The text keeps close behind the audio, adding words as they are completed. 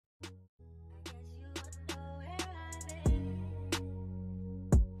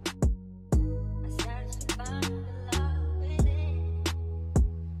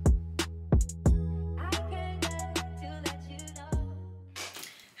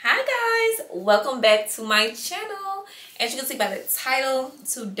welcome back to my channel. As you can see by the title,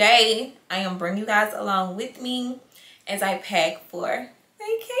 today I am bringing you guys along with me as I pack for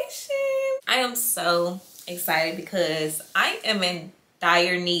vacation. I am so excited because I am in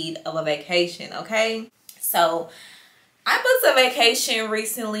dire need of a vacation, okay? So I booked a vacation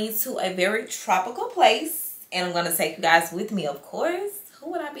recently to a very tropical place, and I'm gonna take you guys with me, of course.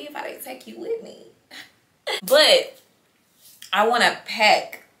 Who would I be if I didn't take you with me? But I want to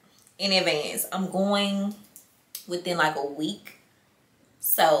pack in advance. I'm going within like a week,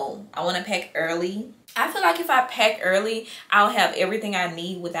 so I want to pack early. I feel like if I pack early, I'll have everything I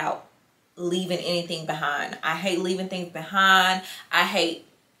need without leaving anything behind. I hate leaving things behind. I hate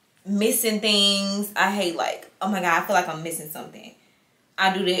missing things. I hate like, oh my God, I feel like I'm missing something.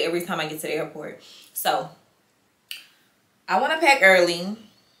 I do that every time I get to the airport. So I want to pack early,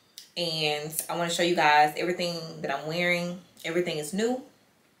 and I want to show you guys everything that I'm wearing. Everything is new.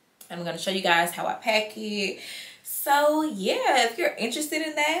 I'm going to show you guys how I pack it. So yeah, if you're interested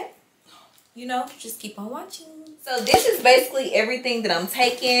in that, you know, just keep on watching. So this is basically everything that I'm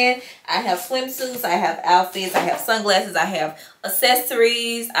taking. I have swimsuits, I have outfits, I have sunglasses, I have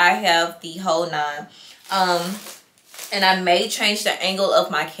accessories, I have the whole nine. And I may change the angle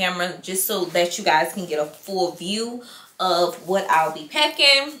of my camera just so that you guys can get a full view of what I'll be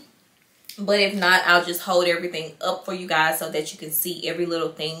packing. But if not, I'll just hold everything up for you guys so that you can see every little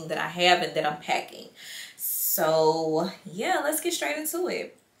thing that I have and that I'm packing. So yeah, let's get straight into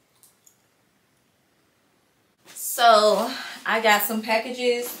it. So I got some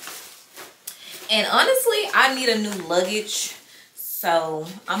packages, and honestly I need a new luggage, so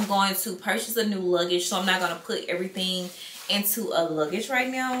I'm going to purchase a new luggage. So I'm not going to put everything into a luggage right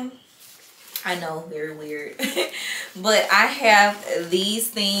now. I know, very weird. But I have these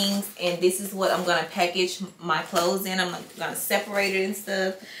things, and this is what I'm going to package my clothes in. I'm going to separate it and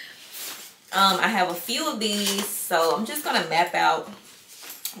stuff. I have a few of these, so I'm just going to map out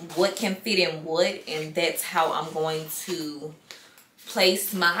what can fit in what, and that's how I'm going to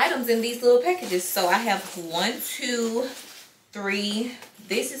place my items in these little packages. So I have 1, 2, 3.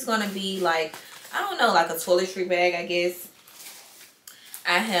 This is going to be like, I don't know, like a toiletry bag, I guess.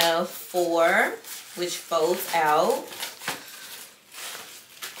 I have 4, which folds out.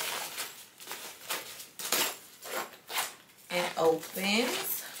 And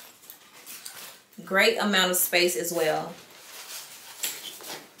opens. Great amount of space as well.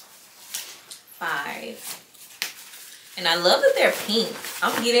 5. And I love that they're pink.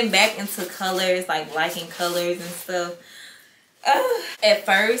 I'm getting back into colors, like liking colors and stuff. At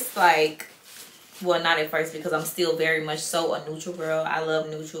first, like, well, not at first, because I'm still very much so a neutral girl. I love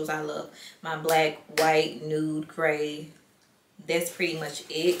neutrals. I love my black, white, nude, gray. That's pretty much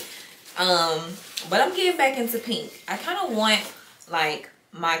it. But I'm getting back into pink. I kind of want like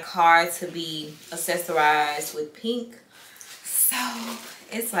my car to be accessorized with pink. So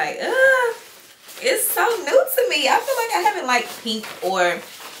it's like, it's so new to me. I feel like I haven't liked pink or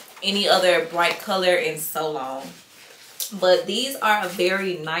any other bright color in so long. But these are a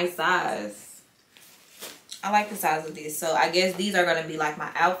very nice size. I like the size of this. So I guess these are going to be like my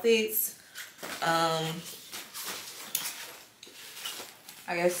outfits. I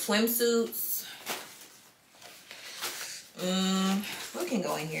guess swimsuits. What can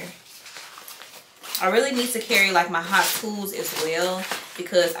go in here? I really need to carry like my hot tools as well,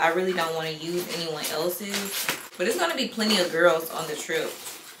 because I really don't want to use anyone else's. But it's going to be plenty of girls on the trip.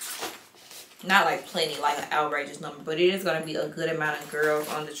 Not like plenty, like an outrageous number, but it is going to be a good amount of girls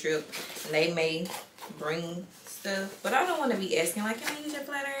on the trip. And they may bring stuff, but I don't want to be asking like, can I use your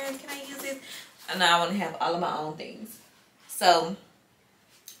flat irons? Can I use this? And I want to have all of my own things. So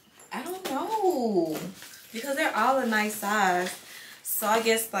I don't know, because they're all a nice size. So I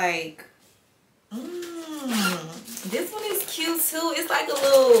guess like this one is cute too. It's like a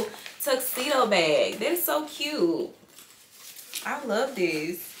little tuxedo bag. They're so cute. I love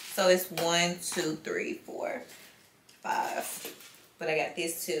this. So it's 1, 2, 3, 4, 5. But I got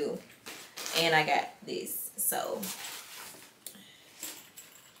this too. And I got this. So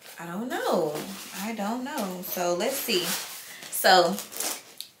I don't know. I don't know. So let's see. So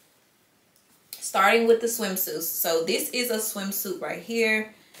starting with the swimsuits. So this is a swimsuit right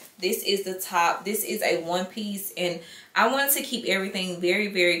here. This is the top. This is a one piece, and I wanted to keep everything very,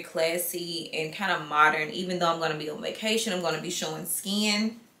 very classy and kind of modern. Even though I'm going to be on vacation, I'm going to be showing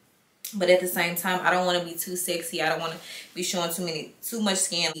skin. But at the same time, I don't want to be too sexy. I don't want to be showing too much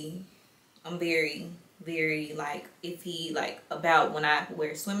skin. I'm very, very like iffy like about when I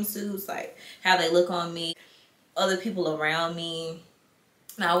wear swimsuits, like how they look on me, other people around me.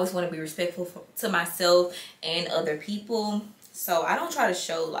 And I always want to be respectful to myself and other people. So I don't try to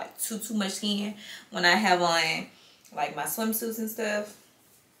show like too much skin when I have on like my swimsuits and stuff.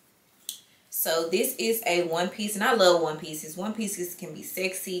 So this is a one piece, and I love one pieces. One pieces can be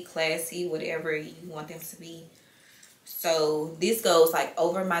sexy, classy, whatever you want them to be. So this goes like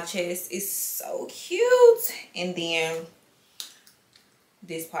over my chest. It's so cute. And then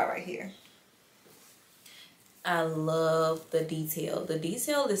this part right here, I love the detail. The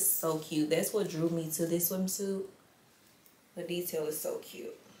detail is so cute. That's what drew me to this swimsuit. The detail is so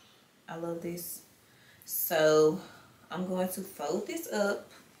cute. I love this. So I'm going to fold this up,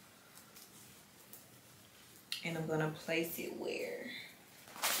 and I'm going to place it where?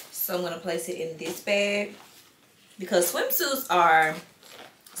 So I'm going to place it in this bag, because swimsuits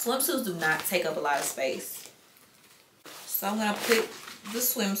do not take up a lot of space. So I'm going to put the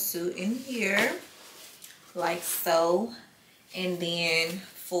swimsuit in here like so. And then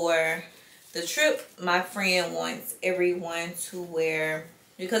for the trip, my friend wants everyone to wear,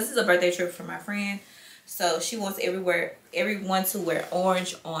 because it's a birthday trip for my friend, so she wants everyone to wear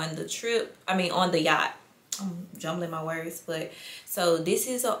orange on the trip. I mean on the yacht. I'm jumbling my words, but so this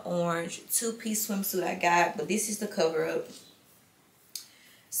is an orange 2-piece swimsuit I got, but this is the cover up.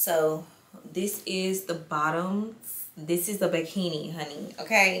 So this is the bottom. This is the bikini, honey.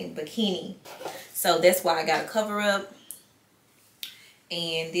 Okay, bikini. So that's why I got a cover up.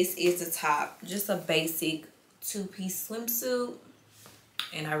 And this is the top. Just a basic 2-piece swimsuit.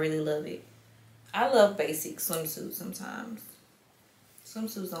 And I really love it. I love basic swimsuits sometimes.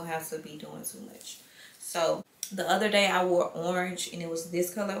 Swimsuits don't have to be doing too much. So the other day I wore orange, and it was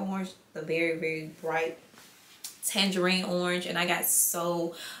this color orange, the very bright tangerine orange, and I got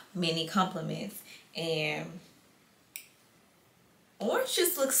so many compliments. And orange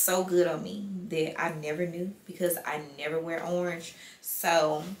just looks so good on me that I never knew, because I never wear orange.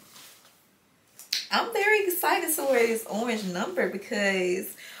 So I'm very excited to wear this orange number,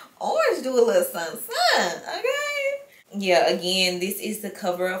 because orange do a little something, okay? Yeah, again, this is the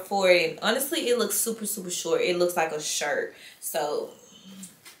cover up for it. And honestly, it looks super short. It looks like a shirt. So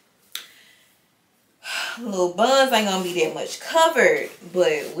little buns ain't gonna be that much covered,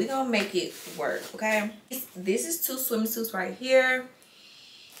 but we gonna make it work, okay? This is 2 swimsuits right here.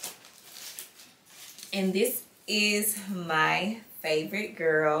 And this is my favorite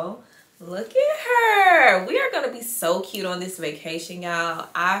girl. Look at her. We are gonna be so cute on this vacation, y'all.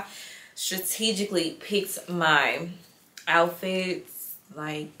 I strategically picked my outfits.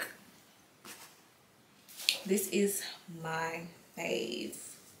 Like, this is my fave,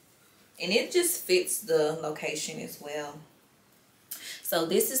 and it just fits the location as well. So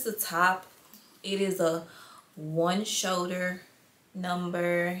this is the top. It is a 1 shoulder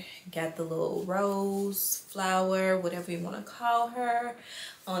number. Got the little rose flower, whatever you want to call her,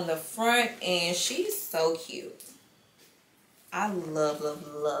 on the front, and she's so cute. I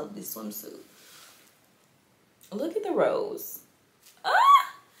love this swimsuit. Look at the rose.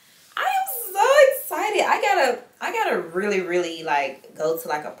 Ah, I am so excited. I gotta really like go to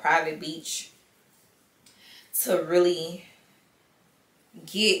like a private beach to really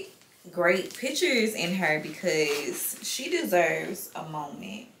get great pictures in her, because she deserves a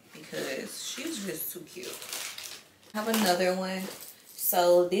moment, because she's just too cute. I have another one.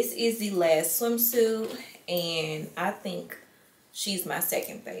 So this is the last swimsuit, and I think she's my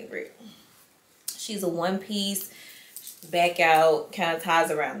second favorite. She's a 1-piece, back out, kind of ties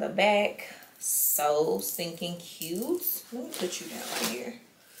around the back. So stinking cute. Let me put you down right here.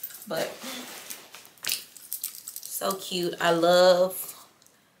 But so cute. I love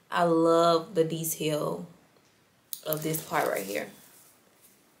the detail of this part right here.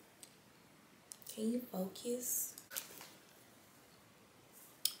 Can you focus?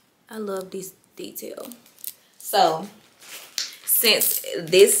 I love this detail. So since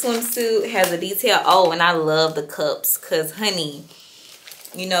this swimsuit has a detail, oh, and I love the cups, because honey,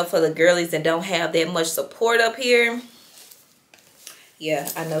 you know, for the girlies that don't have that much support up here, yeah,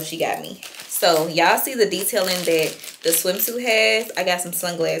 I know she got me. So y'all see the detailing that the swimsuit has? I got some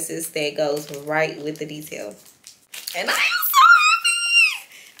sunglasses that goes right with the detail, and I am so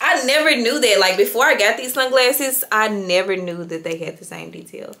happy. I never knew that. Like, before I got these sunglasses, I never knew that they had the same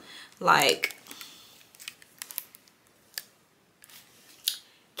detail. Like,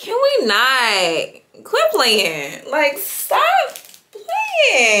 can we not quit playing? Like, stop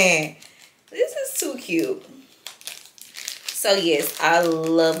playing. This is too cute. So yes, I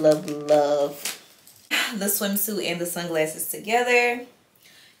love the swimsuit and the sunglasses together.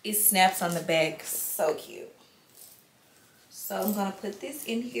 It snaps on the back. So cute. So I'm gonna put this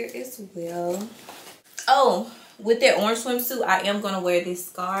in here as well. Oh, with that orange swimsuit, I am gonna wear this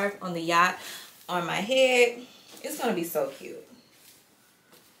scarf on the yacht on my head. It's gonna be so cute.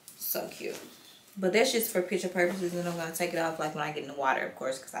 So cute. But that's just for picture purposes, and I'm gonna take it off like when I get in the water, of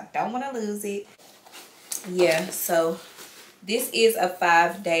course, because I don't want to lose it. Yeah, so this is a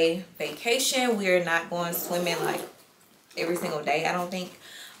 5-day vacation. We are not going swimming like every single day, I don't think.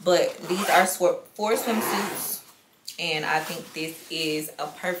 But these are 4 swimsuits, and I think this is a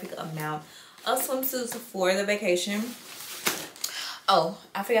perfect amount of swimsuits for the vacation. Oh,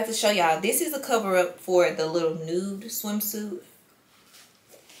 I forgot to show y'all. This is a cover up for the little nude swimsuit.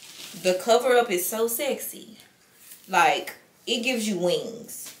 The cover up is so sexy. Like, it gives you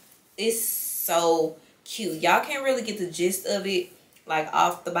wings. It's so cute. Y'all can't really get the gist of it like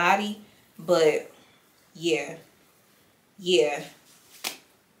off the body, but yeah.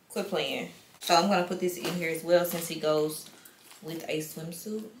 Quit playing. So I'm gonna put this in here as well since it goes with a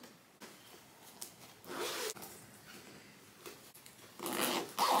swimsuit.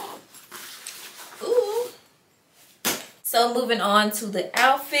 Ooh. So moving on to the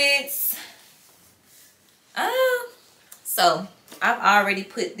outfits. So I've already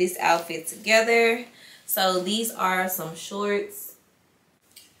put this outfit together. So these are some shorts.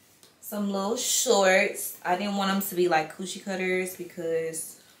 Some little shorts. I didn't want them to be like coochie cutters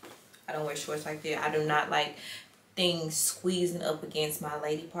because I don't wear shorts like that. I do not like things squeezing up against my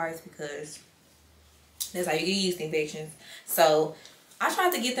lady parts because that's how you get yeast infections. So I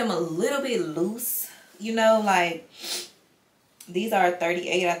tried to get them a little bit loose, you know, like these are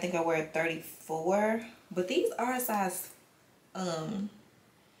 38. I think I wear 34, but these are a size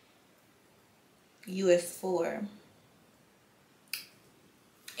US 4.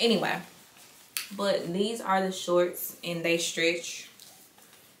 Anyway, but these are the shorts and they stretch.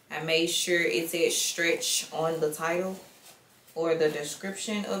 I made sure it said stretch on the title or the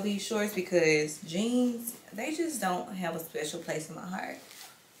description of these shorts because jeans, they just don't have a special place in my heart.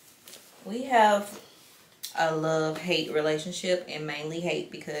 We have a love-hate relationship, and mainly hate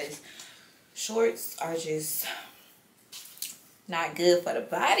because shorts are just not good for the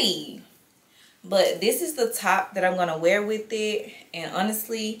body. But this is the top that I'm going to wear with it. And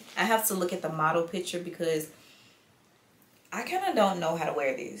honestly, I have to look at the model picture because I kind of don't know how to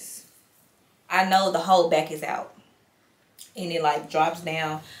wear this. I know the whole back is out. And it like drops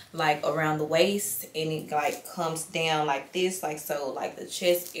down like around the waist. And it like comes down like this. Like so, like the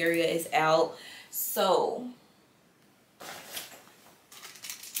chest area is out. So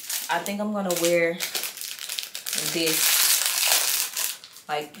I think I'm going to wear this.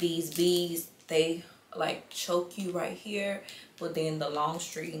 Like these beads. They like choke you right here, but then the long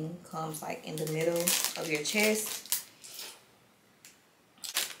string comes like in the middle of your chest.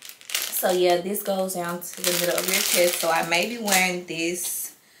 So yeah, this goes down to the middle of your chest. So I may be wearing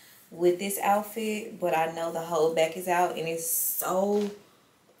this with this outfit, but I know the whole back is out and it's so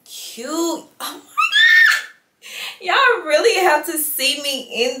cute. Oh my god, y'all really have to see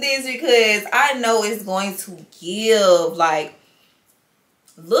me in this because I know it's going to give like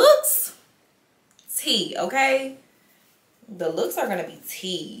looks. Tea, okay? The looks are gonna be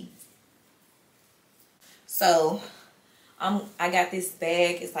tea. So I got this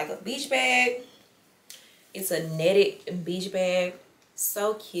bag. It's like a beach bag. It's a netted beach bag.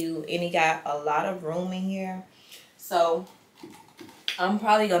 So cute, and it got a lot of room in here. So I'm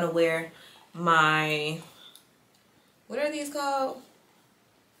probably gonna wear my, what are these called?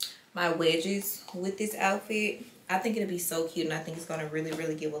 My wedges with this outfit. I think it'll be so cute, and I think it's going to really,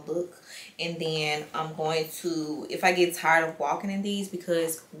 really give a look. And then I'm going to, if I get tired of walking in these,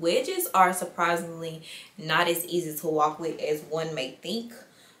 because wedges are surprisingly not as easy to walk with as one may think.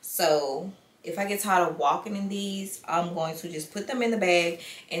 So if I get tired of walking in these, I'm going to just put them in the bag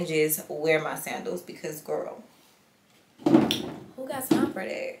and just wear my sandals because, girl, who got time for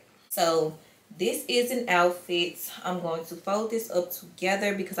that? So this is an outfit. I'm going to fold this up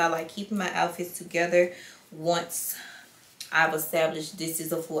together because I like keeping my outfits together. Once I've established this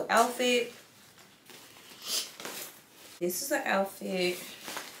is a full outfit. This is an outfit.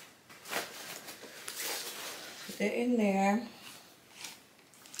 Put that in there.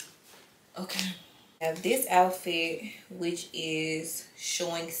 Okay. I have this outfit, which is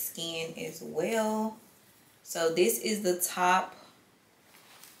showing skin as well. So this is the top.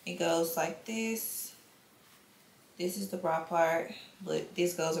 It goes like this. This is the bra part, but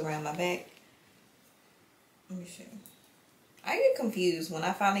this goes around my back. Let me show you. I get confused when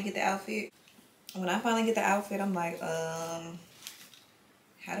I finally get the outfit. When I finally get the outfit, I'm like, how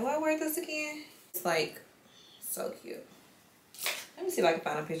do I wear this again? It's like so cute. Let me see if I can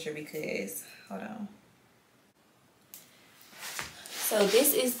find a picture because, hold on. So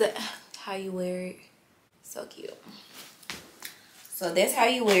this is the how you wear it. So cute. So that's how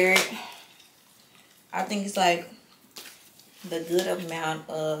you wear it. I think it's like the good amount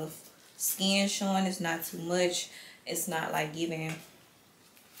of skin showing. It's not too much. It's not like giving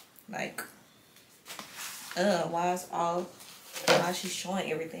like why is she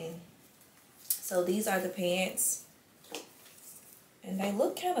showing everything? So these are the pants, and they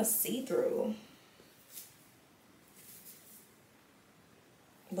look kind of see-through,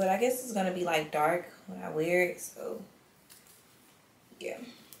 but I guess it's gonna be like dark when I wear it. So yeah,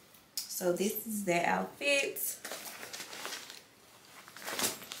 so this is that outfit.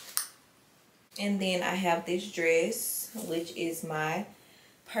 And then I have this dress, which is my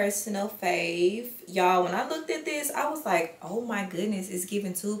personal fave. Y'all, when I looked at this, I was like, oh my goodness, it's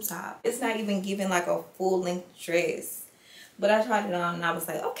giving tube top. It's not even giving like a full length dress. But I tried it on and I was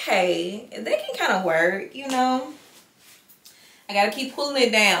like, okay, they can kind of work, you know. I gotta keep pulling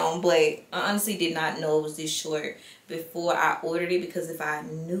it down, but I honestly did not know it was this short before I ordered it, because if I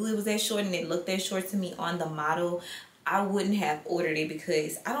knew it was that short and it looked that short to me on the model, I wouldn't have ordered it,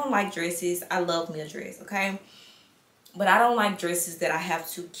 because I don't like dresses. I love me a dress, okay? But I don't like dresses that I have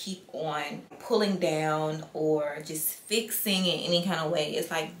to keep on pulling down or just fixing in any kind of way. It's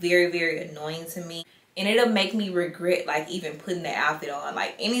like very, very annoying to me. And it'll make me regret like even putting the outfit on.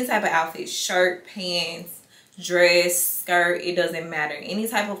 Like any type of outfit, shirt, pants, dress, skirt, it doesn't matter. Any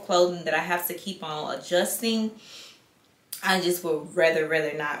type of clothing that I have to keep on adjusting, I just would rather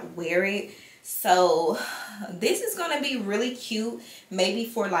not wear it. So this is gonna be really cute, maybe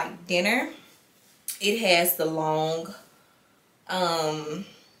for like dinner. It has the long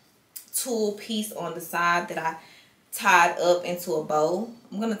tulle piece on the side that I tied up into a bow.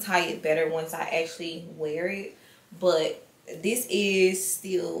 I'm gonna tie it better once I actually wear it, but this is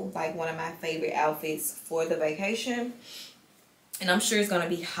still like one of my favorite outfits for the vacation, and I'm sure it's gonna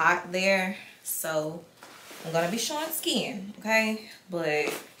be hot there, so I'm gonna be showing skin, okay,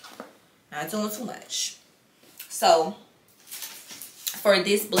 but not doing too much. So for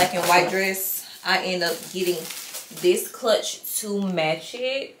this black and white dress, I end up getting this clutch to match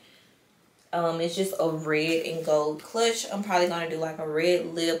it. It's just a red and gold clutch. I'm probably gonna do like a red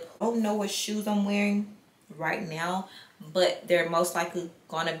lip. I don't know what shoes I'm wearing right now, but they're most likely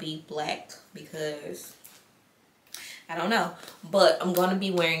gonna be black because I don't know. But I'm gonna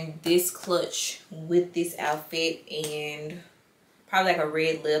be wearing this clutch with this outfit and probably like a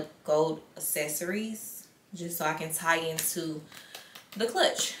red lip, gold accessories, just so I can tie into the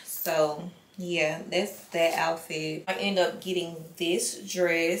clutch. So yeah, that's that outfit. I end up getting this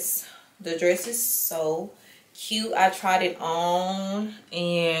dress. The dress is so cute. I tried it on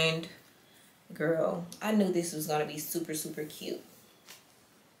and girl, I knew this was gonna be super, super cute.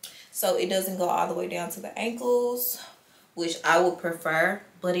 So it doesn't go all the way down to the ankles, which I would prefer,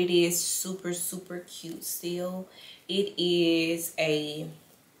 but it is super, super cute still. It is a,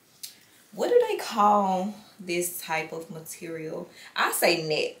 what do they call this type of material? I say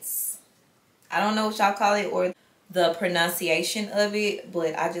nets. I don't know what y'all call it or the pronunciation of it,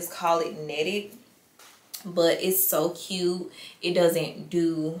 but I just call it netted. But it's so cute. It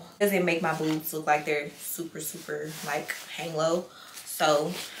doesn't make my boobs look like they're super, super like hang low.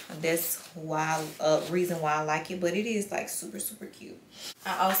 So that's why reason why I like it, but it is like super, super cute.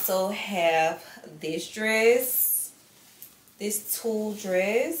 I also have this dress, this tulle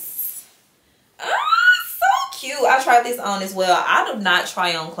dress. Cute. I tried this on as well. I do not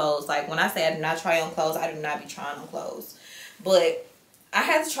try on clothes. Like when I say I do not try on clothes, I do not be trying on clothes. But I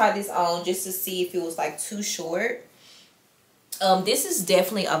had to try this on just to see if it was like too short. This is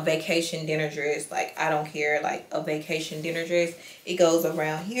definitely a vacation dinner dress. Like I don't care, like a vacation dinner dress. It goes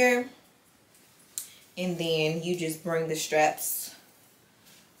around here, and then you just bring the straps.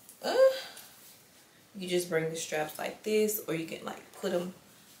 You just bring the straps like this, or you can like put them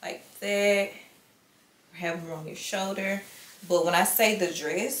like that. Have them on your shoulder. But when I say the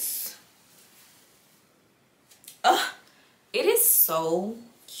dress, it is so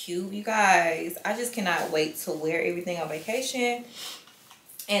cute, you guys. I just cannot wait to wear everything on vacation.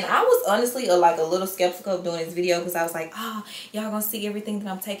 And I was honestly like a little skeptical of doing this video because I was like, oh, y'all gonna see everything that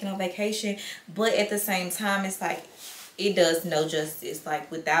I'm taking on vacation. But at the same time, it's like it does no justice.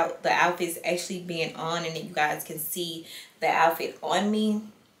 Like without the outfits actually being on and you guys can see the outfit on me,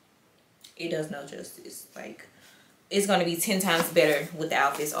 it does no justice. Like it's gonna be 10 times better with the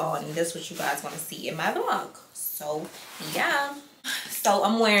outfits on, and that's what you guys want to see in my vlog. So yeah, so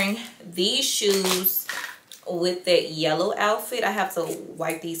I'm wearing these shoes with that yellow outfit. I have to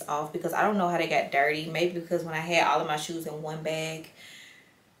wipe these off because I don't know how they got dirty. Maybe because when I had all of my shoes in one bag,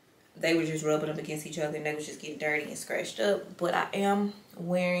 they were just rubbing up against each other and they was just getting dirty and scratched up. But I am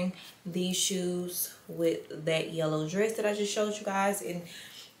wearing these shoes with that yellow dress that I just showed you guys, and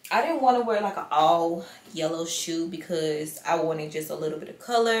I didn't want to wear like an all yellow shoe because I wanted just a little bit of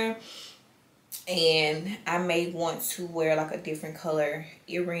color. And I may want to wear like a different color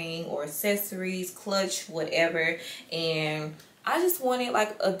earring or accessories, clutch, whatever. And I just wanted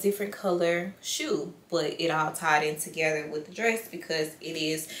like a different color shoe, but it all tied in together with the dress because it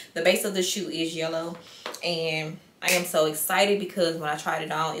is, the base of the shoe is yellow. And I am so excited because when I tried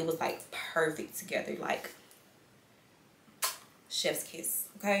it on, it was like perfect together, like chef's kiss.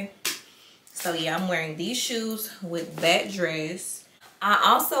 Okay, so yeah, I'm wearing these shoes with that dress. I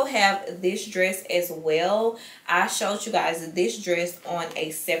also have this dress as well. I showed you guys this dress on a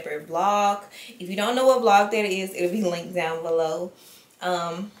separate vlog. If you don't know what vlog that is, it'll be linked down below.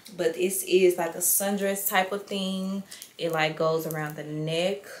 But this is like a sundress type of thing. It like goes around the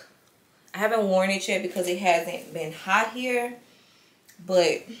neck. I haven't worn it yet because it hasn't been hot here,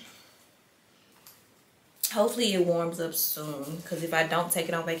 but hopefully it warms up soon, because if I don't take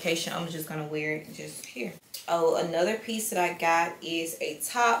it on vacation, I'm just gonna wear it just here. Oh, another piece that I got is a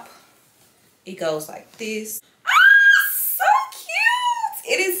top. It goes like this. Ah, so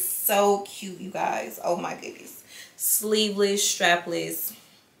cute. It is so cute, you guys. Oh my goodness. Sleeveless, strapless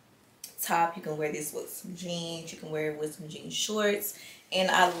top. You can wear this with some jeans. You can wear it with some jean shorts. And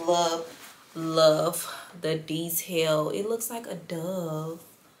I love the detail. It looks like a dove.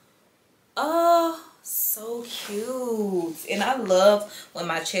 Oh, so cute. And I love when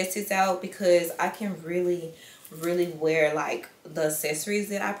my chest is out because I can really wear like the accessories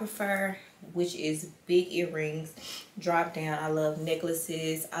that I prefer, which is big earrings, drop down. I love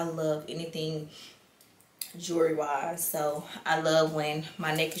necklaces. I love anything jewelry wise. So I love when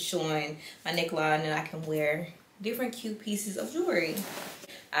my neck is showing, my neckline, and I can wear different cute pieces of jewelry.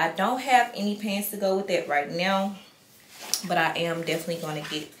 I don't have any pants to go with it right now, but I am definitely going to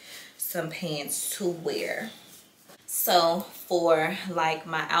get some pants to wear. So for like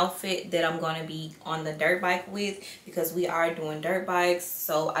my outfit that I'm going to be on the dirt bike with, because we are doing dirt bikes,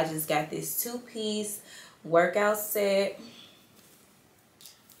 so I just got this 2-piece workout set.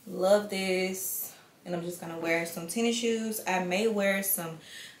 Love this. And I'm just going to wear some tennis shoes. I may wear some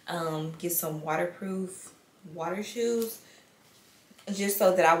get some waterproof water shoes, just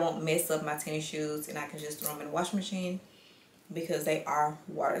so that I won't mess up my tennis shoes and I can just throw them in the washing machine, because they are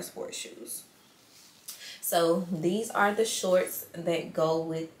water sports shoes. So these are the shorts that go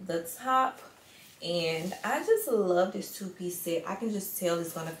with the top, and I just love this 2-piece set. I can just tell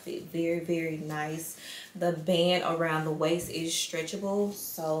it's gonna fit very nice. The band around the waist is stretchable,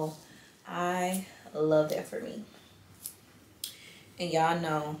 so I love that for me. And y'all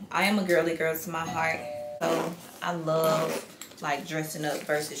know I am a girly girl to my heart, so I love like dressing up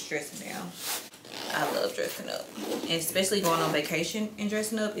versus dressing down. I love dressing up, and especially going on vacation and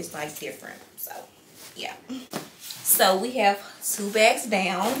dressing up is like different. So yeah, so we have 2 bags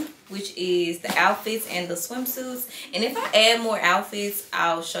down, which is the outfits and the swimsuits. And if I add more outfits,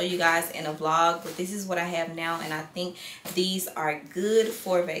 I'll show you guys in a vlog, but this is what I have now, and I think these are good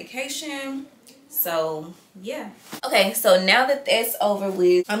for vacation. So yeah. Okay, so now that that's over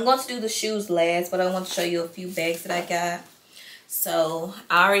with, I'm going to do the shoes last, but I want to show you a few bags that I got. So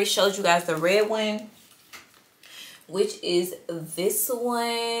I already showed you guys the red one, which is this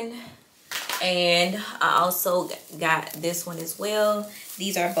one, and I also got this one as well.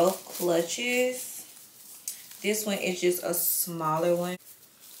 These are both clutches. This one is just a smaller one.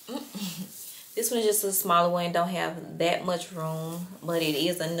 This one is just a smaller one. Don't have that much room, but it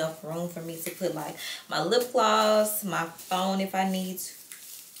is enough room for me to put like my lip gloss, my phone if I need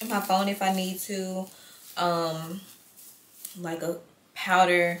to, like a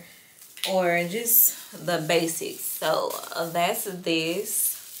powder, or just the basics. So that's this.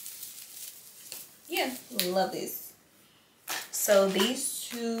 Yeah, love this. So these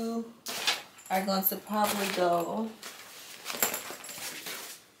 2 are going to probably go,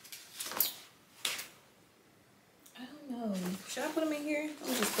 I don't know, should I put them in here?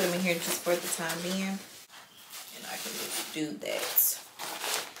 I'll just put them in here just for the time being, and I can just do that.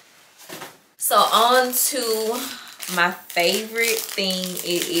 So on to my favorite thing.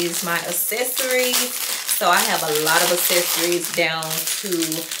 It is my accessories. So I have a lot of accessories, down to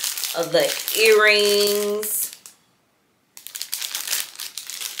the earrings,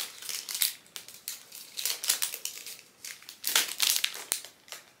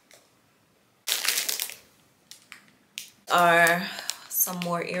 are some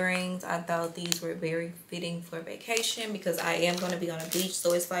more earrings. I thought these were very fitting for vacation because I am going to be on a beach,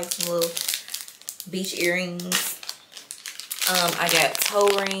 so it's like some little beach earrings. I got toe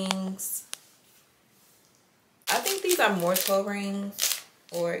rings. I think these are more toe rings,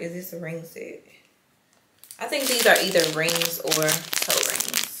 or is this a ring set? I think these are either rings or toe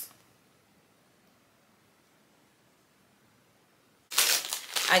rings.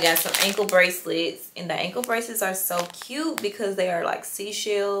 I got some ankle bracelets, and the ankle bracelets are so cute because they are like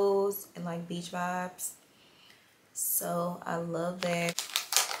seashells and like beach vibes. So I love that.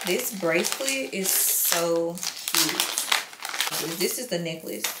 This bracelet is so cute. This is the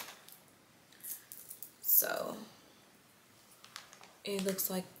necklace. So it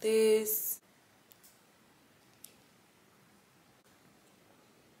looks like this.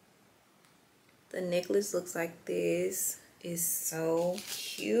 The necklace looks like this. It's so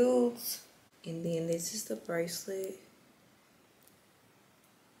cute. And then this is the bracelet.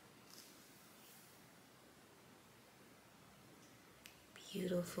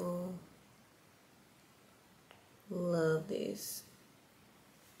 Beautiful. Love this.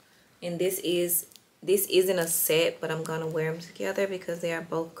 And this isn't a set, but I'm gonna wear them together because they are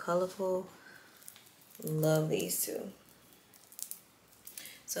both colorful. Love these two.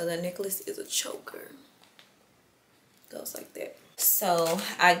 So the necklace is a choker. Goes like that. So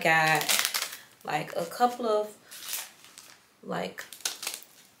I got like a couple of like,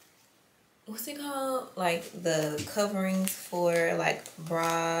 what's it called? Like the coverings for like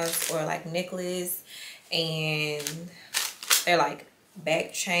bras or like necklace, and they're like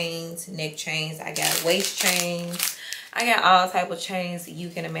back chains, neck chains. I got waist chains. I got all type of chains you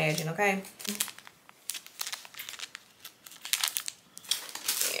can imagine, okay?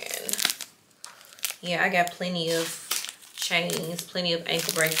 And yeah, I got plenty of chains, plenty of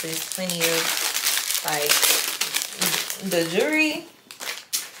ankle bracelets, plenty of like the jewelry.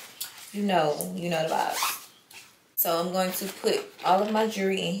 You know the vibe. So I'm going to put all of my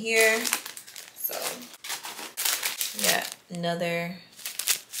jewelry in here. So got another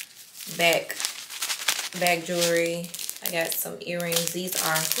back jewelry. I got some earrings. These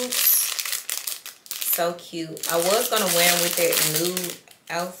are hoops. So cute. I was gonna wear them with that nude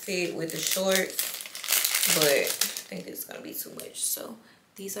outfit with the shorts, but I think it's gonna be too much. So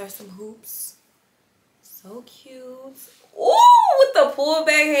these are some hoops. So cute. Ooh, with the pull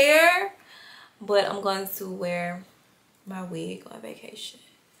back hair. But I'm going to wear my wig on vacation.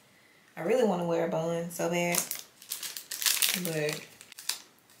 I really want to wear a bun so bad. But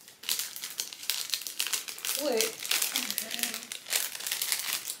what?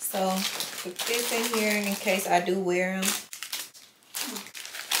 So put this in here in case I do wear them.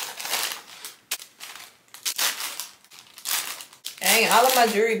 Dang, all of my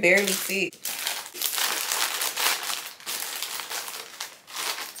jewelry barely fit.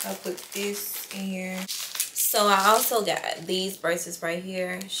 I'll put this in here. So I also got these bracelets right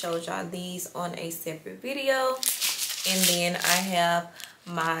here. Showed y'all these on a separate video. And then I have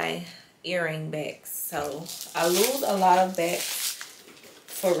my earring backs. So I lose a lot of backs.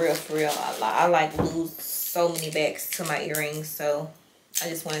 For real. I like lose so many backs to my earrings. So I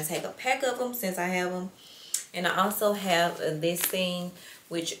just want to take a pack of them since I have them. And I also have this thing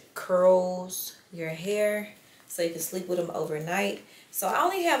which curls your hair so you can sleep with them overnight. So I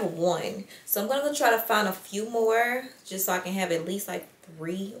only have one. So I'm going to go try to find a few more just so I can have at least like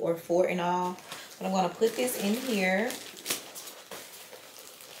 3 or 4 in all. But I'm going to put this in here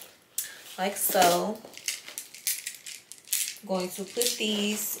like so. I'm going to put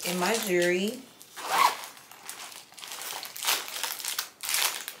these in my jewelry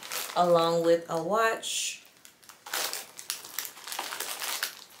along with a watch.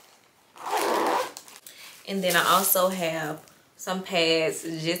 And then I also have some pads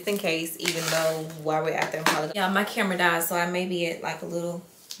just in case, even though while we're out there, yeah, my camera died, so I may be at like a little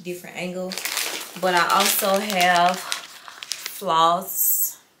different angle. But I also have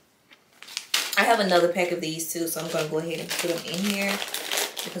floss. I have another pack of these too, so I'm going to go ahead and put them in here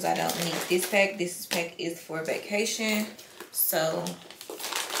because I don't need this pack. This pack is for vacation. So,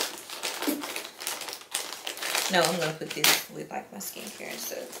 no, I'm going to put this with like my skincare and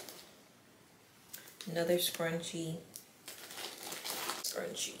stuff. Another scrunchie.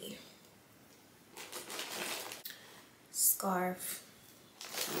 Scarf.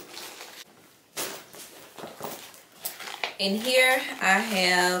 In here I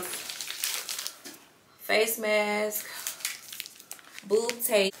have face mask, boob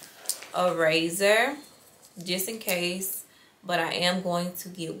tape, a razor just in case, but I am going to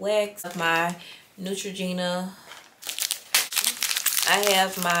get waxed. My Neutrogena. I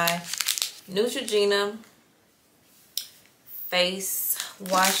have my Neutrogena face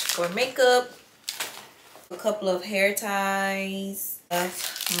wash for makeup, a couple of hair ties,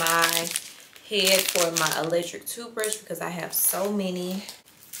 my head for my electric toothbrush because I have so many,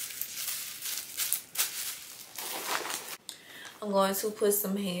 I'm going to put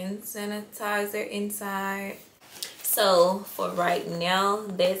some hand sanitizer inside. So for right now,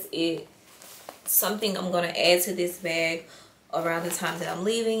 that's it. Something I'm going to add to this bag around the time that I'm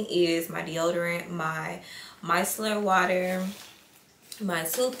leaving is my deodorant, my micellar water, my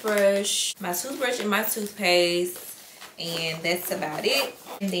toothbrush and my toothpaste, and that's about it.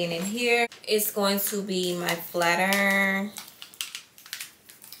 And then in here it's going to be my flat iron,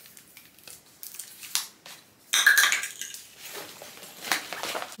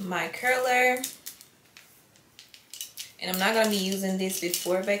 my curler, and I'm not going to be using this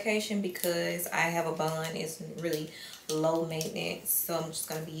before vacation because I have a bun. It's really low maintenance, so I'm just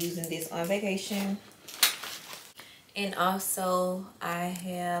going to be using this on vacation. And also I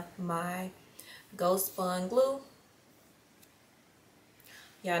have my Ghost Bond glue.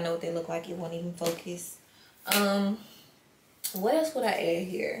 Y'all know what they look like. It won't even focus. What else would I add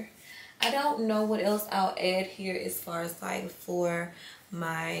here? I don't know what else I'll add here as far as like for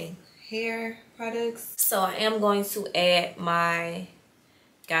my hair products. So I am going to add my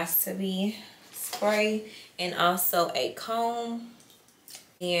Gots to Be spray and also a comb.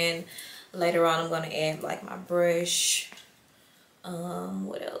 And later on I'm going to add like my brush.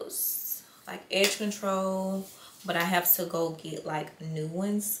 What else? Like edge control. But I have to go get like new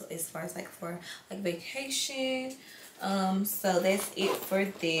ones as far as like for like vacation. So that's it for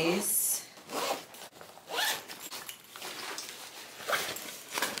this.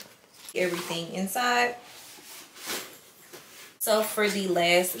 Everything inside. So for the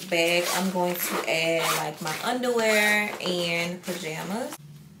last bag, I'm going to add like my underwear and pajamas.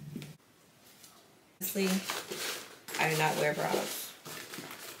 Honestly, I do not wear bras.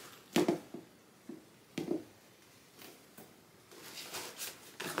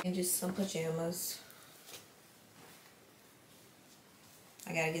 And just some pajamas.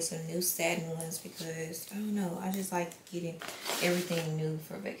 I gotta get some new satin ones because I don't know, I just like getting everything new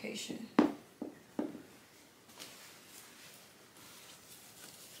for vacation.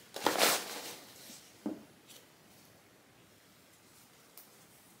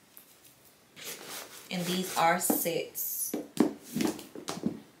 And these are sets.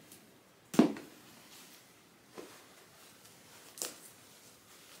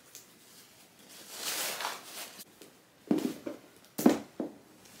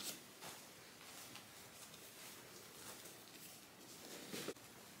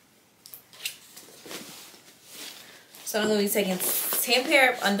 So I'm going to be taking 10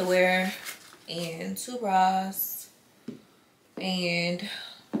 pair of underwear and 2 bras and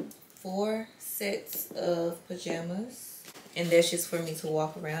 4 sets of pajamas. And that's just for me to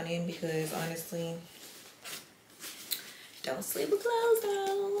walk around in because honestly, don't sleep with clothes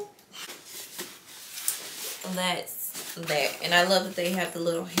on. That's that. And I love that they have the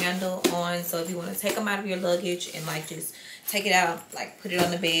little handle on, so if you want to take them out of your luggage and like just take it out, like put it on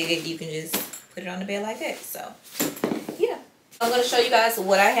the bed, you can just put it on the bed like that. So yeah, I'm going to show you guys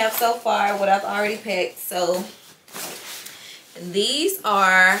what I have so far, what I've already packed. So these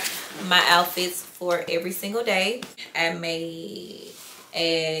are my outfits for every single day. I may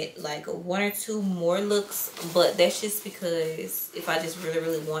add like 1 or 2 more looks, but that's just because if I just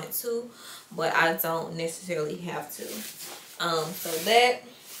really want to, but I don't necessarily have to. So that,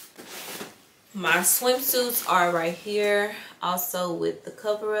 my swimsuits are right here, also with the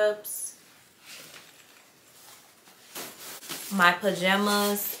cover-ups, my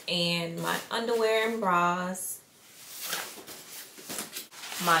pajamas and my underwear and bras,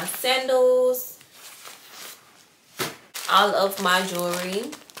 my sandals, all of my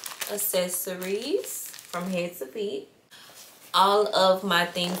jewelry, accessories from head to feet, all of my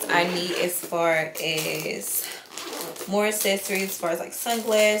things I need as far as more accessories, as far as like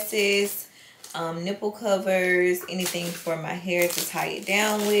sunglasses, nipple covers, anything for my hair to tie it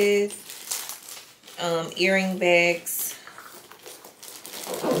down with, earring bags,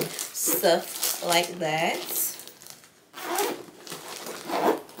 stuff like that.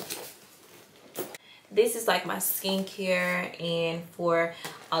 This is like my skincare and for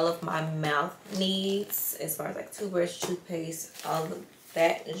all of my mouth needs as far as like toothbrush, toothpaste, all of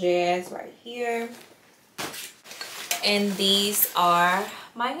that jazz right here. And these are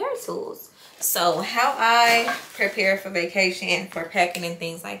my hair tools. So how I prepare for vacation, for packing and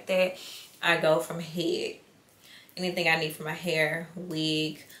things like that, I go from head. Anything I need for my hair,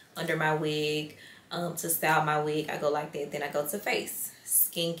 wig, under my wig, to style my wig, I go like that. Then I go to face,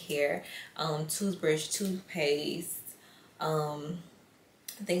 skincare, toothbrush, toothpaste,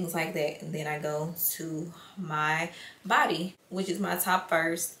 things like that. And then I go to my body, which is my top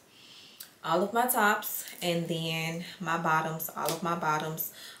first, all of my tops, and then my bottoms, all of my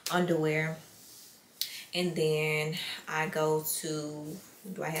bottoms, underwear, And then I go to,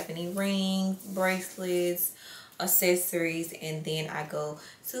 do I have any rings, bracelets, accessories, and then I go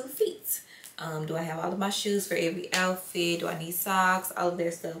to feet. Do I have all of my shoes for every outfit? Do I need socks? All of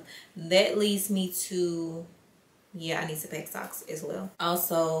that stuff. That leads me to, yeah, I need to pack socks as well.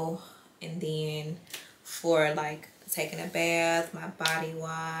 Also, and then for like taking a bath, my body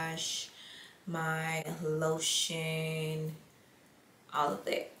wash, my lotion, all of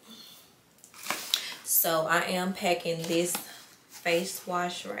that. So I am packing this face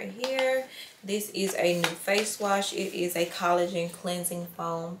wash right here. This is a new face wash. It is a collagen cleansing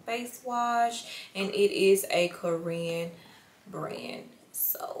foam face wash, and it is a Korean brand.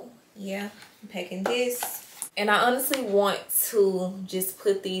 So yeah, I'm packing this. And I honestly want to just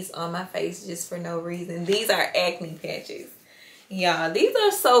put these on my face just for no reason. These are acne patches. Yeah, these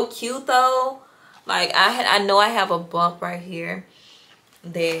are so cute though. Like I know I have a bump right here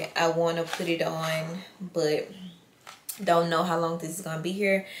that I want to put it on, but don't know how long this is gonna be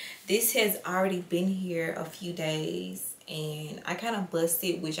here. This has already been here a few days, and I kind of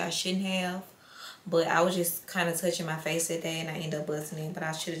busted, which I shouldn't have, but I was just kind of touching my face that day and I ended up busting it. But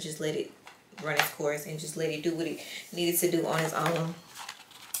I should have just let it run its course and just let it do what it needed to do on its own.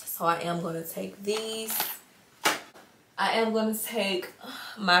 So I am going to take these. I am going to take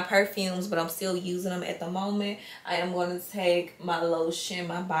my perfumes, but I'm still using them at the moment. I am going to take my lotion,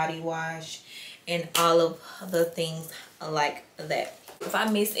 my body wash, and all of the things like that. If I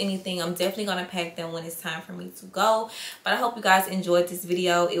missed anything, I'm definitely going to pack them when it's time for me to go. But I hope you guys enjoyed this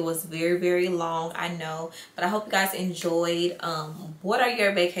video. It was very, very long, I know. But I hope you guys enjoyed. What are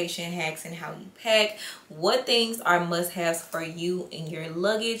your vacation hacks and how you pack? What things are must-haves for you in your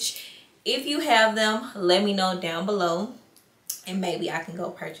luggage? If you have them, let me know down below, and maybe I can go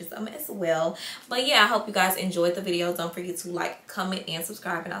purchase them as well. But yeah, I hope you guys enjoyed the video. Don't forget to like, comment, and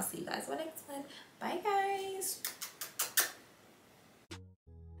subscribe, and I'll see you guys in my next one. Bye guys.